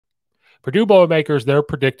Purdue Boilermakers, their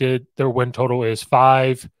win total is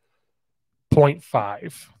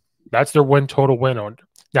 5.5. That's their win total win on.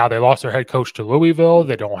 Now, they lost their head coach to Louisville.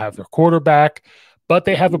 They don't have their quarterback, but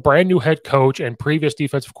they have a brand new head coach and previous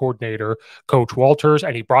defensive coordinator, Coach Walters,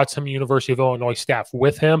 and he brought some University of Illinois staff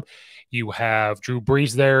with him. You have Drew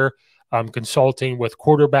Brees there consulting with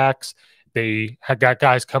quarterbacks. They have got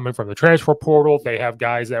guys coming from the transfer portal. They have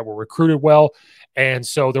guys that were recruited well. And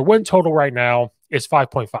so their win total right now is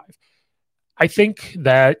 5.5. I think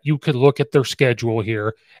that you could look at their schedule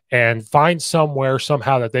here and find somewhere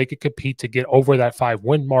somehow that they could compete to get over that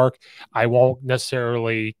 5-win mark. I won't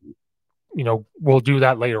necessarily, we'll do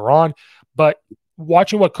that later on. But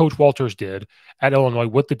watching what Coach Walters did at Illinois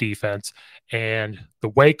with the defense and the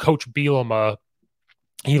way Coach Bielema,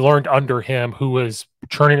 he learned under him, who is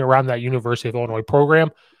churning around that University of Illinois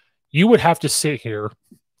program, you would have to sit here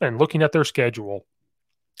and looking at their schedule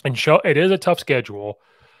and show it is a tough schedule,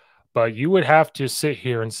 but you would have to sit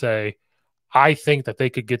here and say, I think that they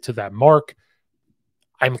could get to that mark.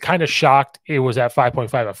 I'm kind of shocked it was at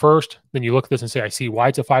 5.5 at first. Then you look at this and say, I see why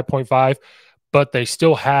it's a 5.5, but they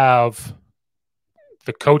still have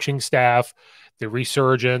the coaching staff, the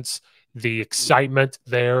resurgence, the excitement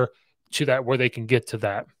there to that where they can get to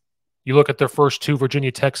that. You look at their first two,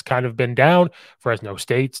 Virginia Tech's kind of been down. Fresno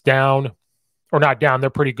State's down, or not down. They're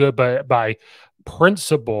pretty good, but by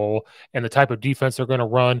principle and the type of defense they're going to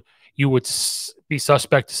run, you would be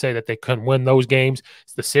suspect to say that they couldn't win those games.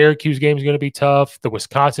 The Syracuse game is going to be tough. The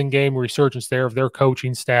Wisconsin game, resurgence there of their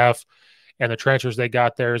coaching staff and the transfers they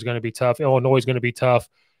got there is going to be tough. Illinois is going to be tough.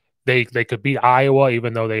 They could beat Iowa,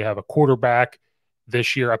 even though they have a quarterback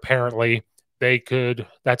this year. Apparently, they could.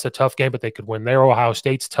 That's a tough game, but they could win there. Ohio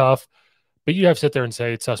State's tough, but you have to sit there and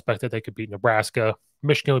say it's suspect that they could beat Nebraska.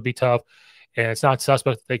 Michigan would be tough, and it's not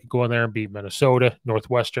suspect that they could go in there and beat Minnesota,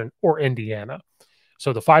 Northwestern, or Indiana.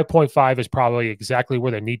 So the 5.5 is probably exactly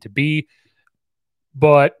where they need to be,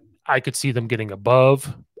 but I could see them getting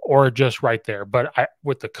above or just right there. But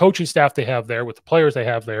with the coaching staff they have there, with the players they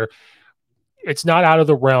have there, it's not out of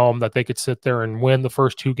the realm that they could sit there and win the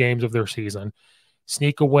first two games of their season,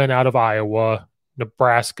 sneak a win out of Iowa,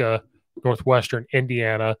 Nebraska, Northwestern,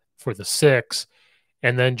 Indiana for the 6,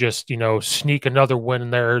 and then just, sneak another win in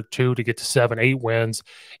there too to get to 7, 8 wins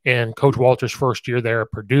in Coach Walter's first year there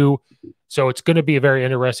at Purdue. So it's going to be very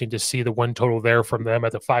interesting to see the win total there from them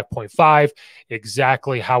at the 5.5,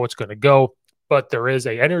 exactly how it's going to go. But there is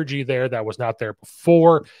a energy there that was not there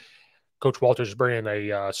before. Coach Walters is bringing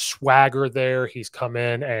a swagger there. He's come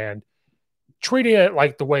in and treating it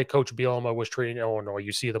like the way Coach Bielema was treating Illinois.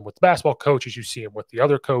 You see them with the basketball coaches. You see him with the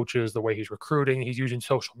other coaches, the way he's recruiting. He's using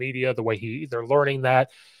social media, the way they're learning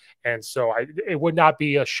that. And so it would not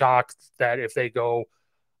be a shock that if they go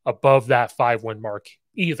above that 5-win mark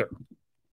either.